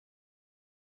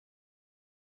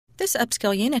This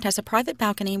upscale unit has a private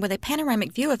balcony with a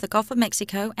panoramic view of the Gulf of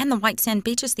Mexico and the white sand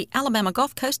beaches the Alabama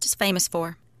Gulf Coast is famous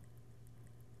for.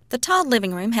 The tiled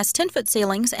living room has 10-foot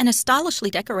ceilings and is stylishly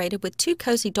decorated with 2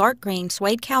 cozy dark green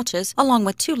suede couches along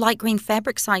with 2 light green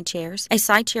fabric side chairs. A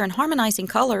side chair in harmonizing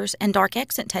colors and dark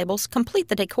accent tables complete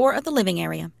the decor of the living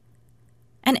area.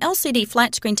 An LCD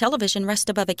flat-screen television rests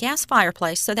above a gas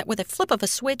fireplace so that with a flip of a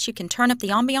switch you can turn up the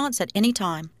ambiance at any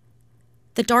time.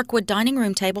 The dark wood dining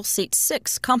room table seats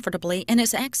 6 comfortably and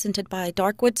is accented by a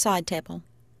dark wood side table.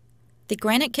 The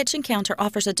granite kitchen counter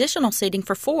offers additional seating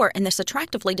for 4 in this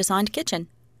attractively designed kitchen.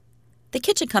 The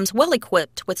kitchen comes well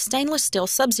equipped with stainless steel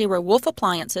Sub-Zero Wolf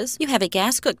appliances. You have a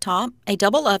gas cooktop, a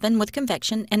double oven with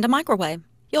convection, and a microwave.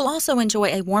 You'll also enjoy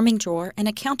a warming drawer and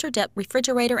a counter-depth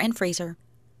refrigerator and freezer.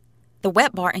 The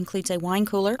wet bar includes a wine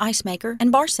cooler, ice maker,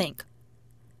 and bar sink.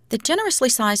 The generously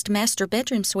sized master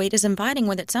bedroom suite is inviting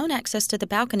with its own access to the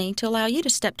balcony to allow you to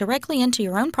step directly into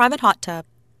your own private hot tub.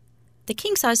 The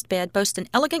king-sized bed boasts an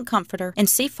elegant comforter in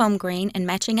seafoam green and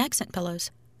matching accent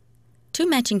pillows. 2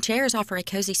 matching chairs offer a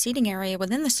cozy seating area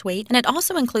within the suite, and it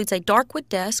also includes a dark wood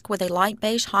desk with a light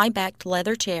beige high-backed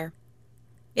leather chair.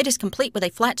 It is complete with a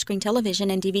flat-screen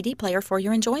television and DVD player for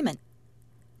your enjoyment.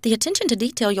 The attention to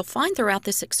detail you'll find throughout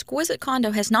this exquisite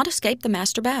condo has not escaped the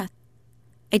master bath.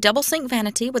 A double sink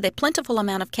vanity with a plentiful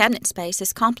amount of cabinet space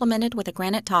is complemented with a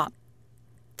granite top.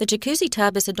 The jacuzzi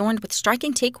tub is adorned with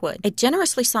striking teak wood, a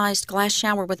generously sized glass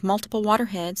shower with multiple water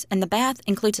heads, and the bath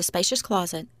includes a spacious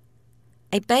closet.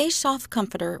 A beige soft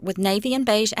comforter with navy and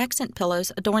beige accent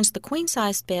pillows adorns the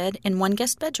queen-sized bed in one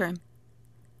guest bedroom.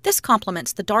 This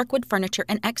complements the dark wood furniture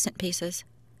and accent pieces.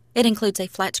 It includes a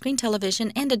flat-screen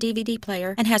television and a DVD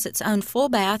player and has its own full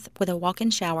bath with a walk-in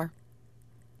shower.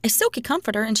 A silky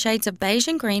comforter in shades of beige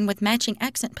and green with matching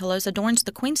accent pillows adorns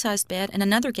the queen-sized bed in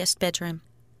another guest bedroom.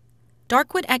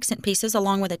 Dark wood accent pieces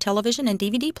along with a television and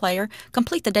DVD player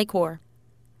complete the decor.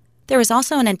 There is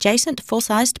also an adjacent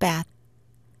full-sized bath.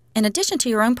 In addition to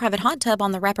your own private hot tub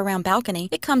on the wraparound balcony,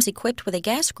 it comes equipped with a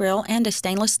gas grill and a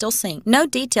stainless steel sink. No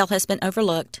detail has been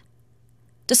overlooked.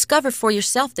 Discover for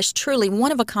yourself this truly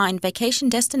one-of-a-kind vacation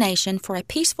destination for a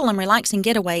peaceful and relaxing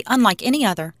getaway unlike any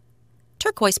other.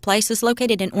 Turquoise Place is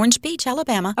located in Orange Beach,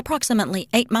 Alabama, approximately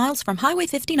 8 miles from Highway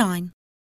 59.